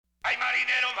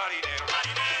Marinero, marinero,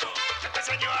 marinero, se te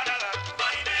enseñó a nadar.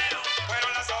 Marinero,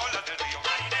 fueron las olas del río.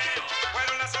 Marinero,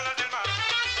 fueron las olas del mar.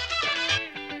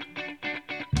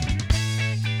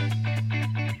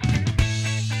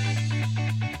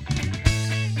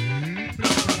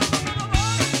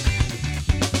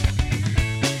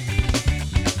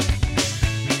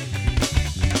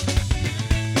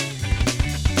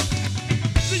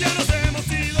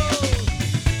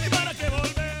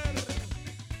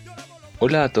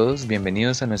 Hola a todos,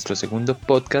 bienvenidos a nuestro segundo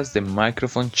podcast de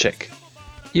Microphone Check.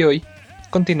 Y hoy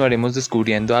continuaremos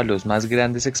descubriendo a los más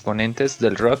grandes exponentes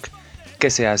del rock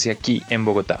que se hace aquí en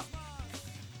Bogotá.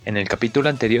 En el capítulo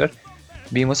anterior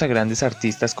vimos a grandes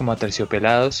artistas como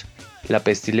Aterciopelados, La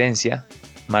Pestilencia,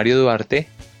 Mario Duarte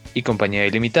y Compañía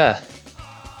Ilimitada.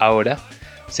 Ahora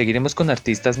seguiremos con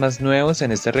artistas más nuevos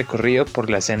en este recorrido por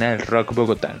la escena del rock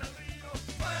bogotano.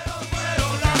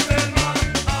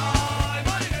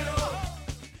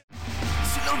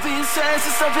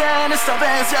 Está bien, esta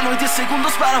vez ya no hay 10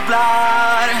 segundos para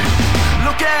hablar.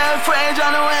 Lo que fue ya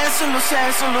no es,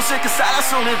 solo sé que está la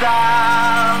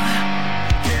soledad.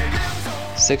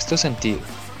 Sexto Sentido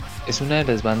es una de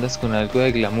las bandas con algo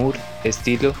de glamour,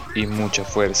 estilo y mucha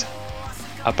fuerza.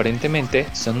 Aparentemente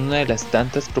son una de las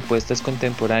tantas propuestas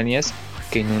contemporáneas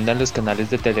que inundan los canales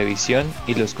de televisión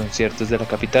y los conciertos de la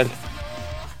capital.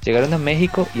 Llegaron a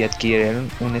México y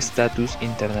adquirieron un estatus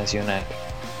internacional.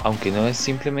 Aunque no es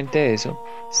simplemente eso,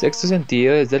 Sexto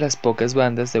Sentido es de las pocas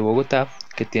bandas de Bogotá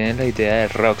que tienen la idea de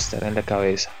rockstar en la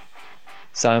cabeza.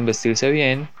 Saben vestirse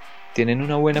bien, tienen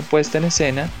una buena puesta en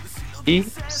escena y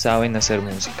saben hacer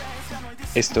música.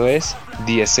 Esto es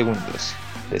 10 segundos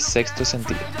de Sexto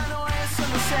Sentido.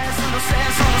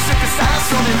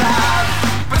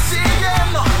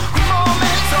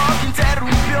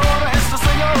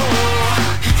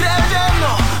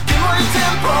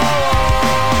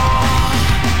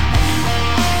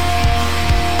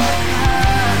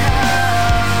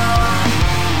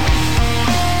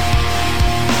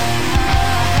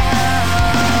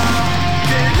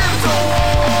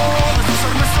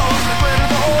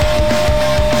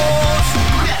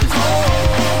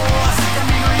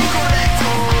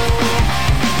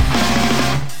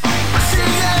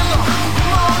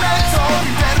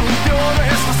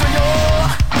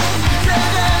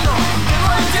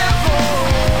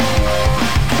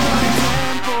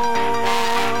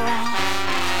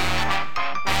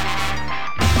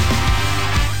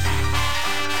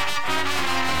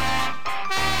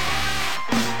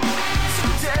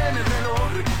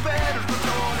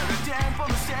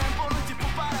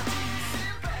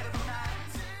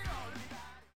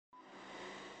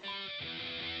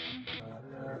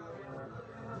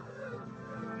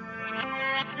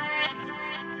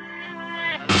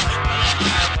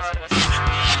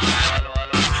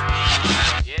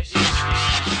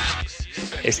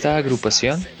 Esta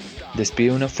agrupación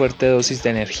despide una fuerte dosis de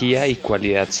energía y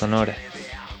cualidad sonora.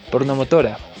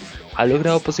 Pornomotora ha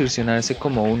logrado posicionarse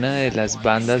como una de las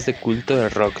bandas de culto de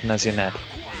rock nacional.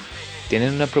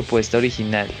 Tienen una propuesta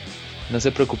original, no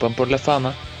se preocupan por la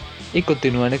fama y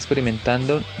continúan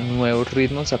experimentando nuevos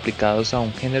ritmos aplicados a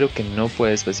un género que no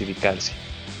puede especificarse,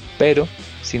 pero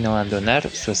sin abandonar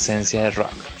su esencia de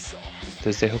rock.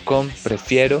 Les dejo con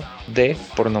Prefiero de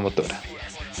Pornomotora.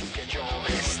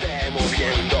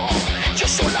 Yo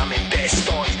solamente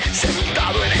estoy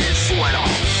sentado en el suelo.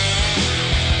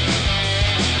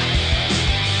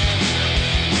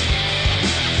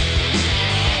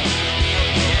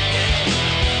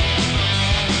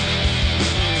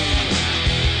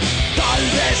 Tal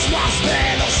vez más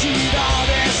velocidad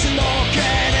es lo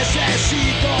que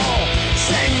necesito.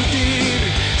 Sentir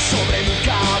sobre mi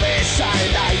cabeza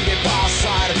el aire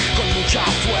pasar con mucha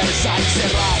fuerza y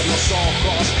cerrar los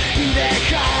ojos y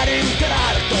dejar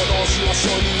entrar todos los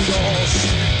sonidos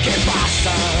que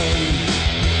pasan.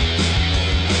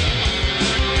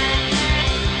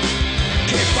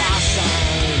 ¿Qué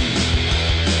pasan?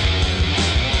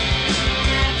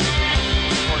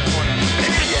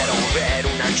 Prefiero ver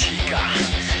una chica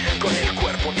con el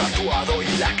cuerpo tatuado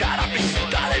y la cara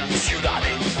pintada en mi ciudad,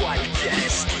 en cualquier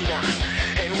esquina,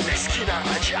 en una esquina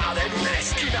rayada, en una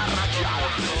esquina rayada.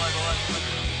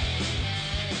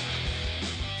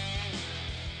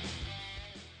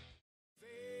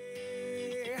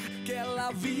 Que la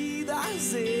vida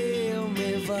se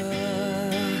me va,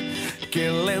 que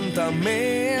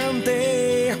lentamente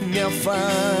mi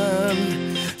afán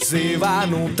se va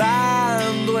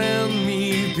notando en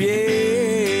mi piel.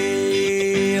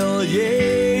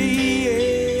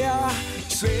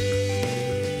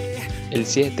 El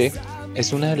 7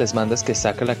 es una de las bandas que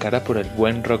saca la cara por el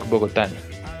buen rock bogotano.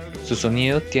 Su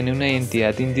sonido tiene una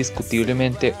identidad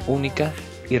indiscutiblemente única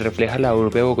y refleja la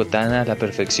urbe bogotana a la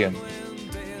perfección.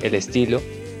 El estilo,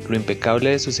 lo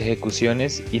impecable de sus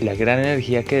ejecuciones y la gran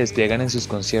energía que despliegan en sus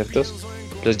conciertos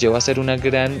los lleva a ser una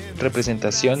gran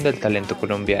representación del talento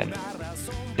colombiano.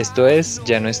 Esto es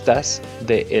Ya no estás,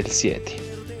 de El 7.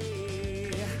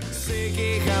 Sé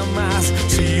que jamás,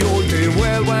 si hoy te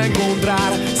vuelvo a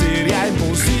encontrar, sería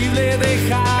imposible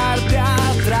dejarte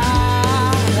atrás.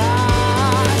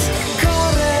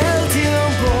 Corre el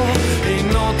tiempo y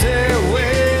no te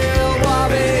vuelvo a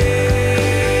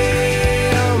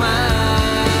ver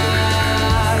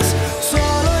más.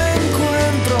 Solo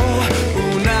encuentro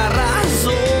una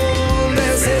razón de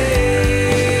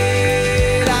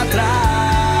ser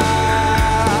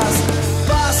atrás.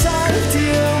 Pasa el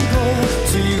tiempo,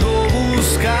 sigo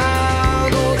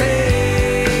buscándote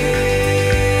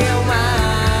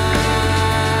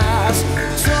más.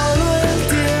 Solo el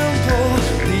tiempo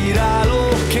dirá lo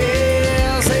que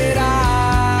será.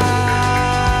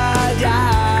 Ya,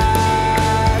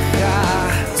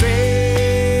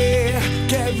 sé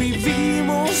que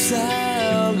vivimos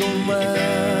algo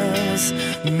más.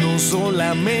 No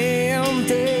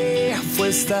solamente fue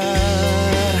estar,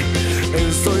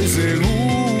 estoy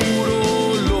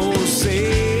seguro, lo sé.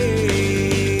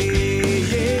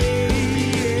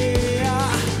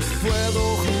 Puedo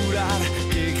jurar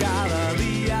que cada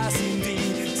día sin ti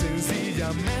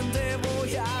sencillamente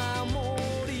voy a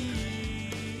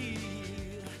morir.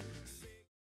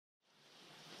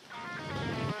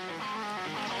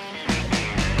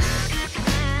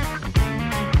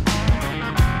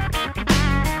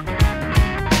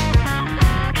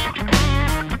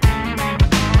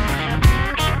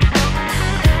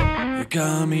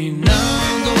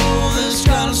 Caminando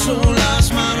descalzo,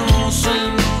 las manos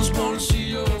en los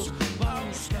bolsillos.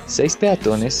 6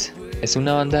 Peatones es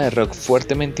una banda de rock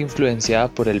fuertemente influenciada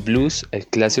por el blues, el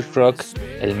classic rock,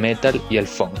 el metal y el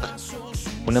funk.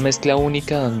 Una mezcla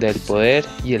única donde el poder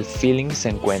y el feeling se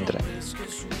encuentran.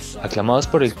 Aclamados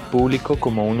por el público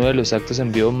como uno de los actos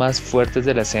en vivo más fuertes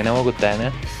de la escena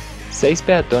bogotana, 6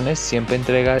 Peatones siempre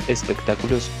entrega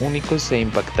espectáculos únicos e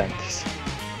impactantes.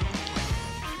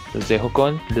 Los dejo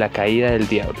con La Caída del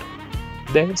Diablo,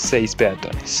 de 6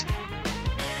 Peatones.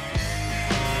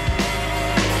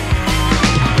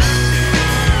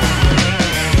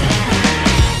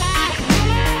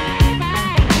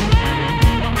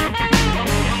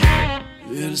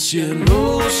 El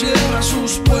cielo cierra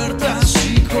sus puertas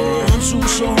y con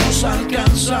sus ojos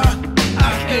alcanza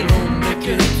a aquel hombre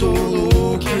que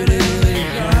todo quiere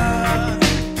dejar.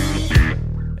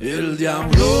 El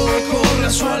diablo corre a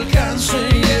su alcance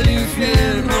y el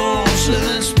infierno se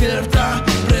despierta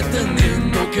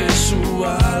pretendiendo que su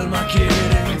alma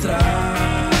quiere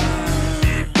entrar.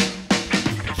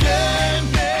 ¡Qué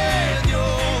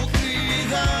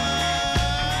mediocridad!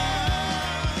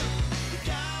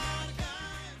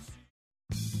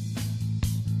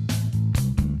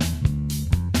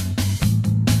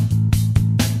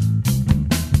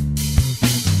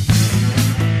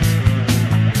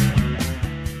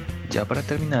 Ya para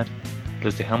terminar,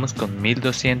 los dejamos con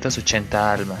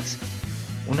 1280 Almas,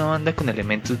 una banda con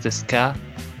elementos de ska,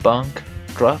 punk,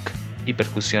 rock y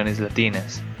percusiones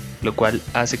latinas, lo cual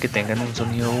hace que tengan un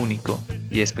sonido único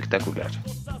y espectacular.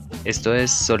 Esto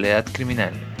es Soledad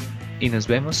Criminal, y nos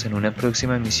vemos en una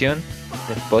próxima emisión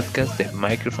del podcast de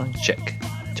Microphone Check.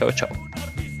 Chao, chao.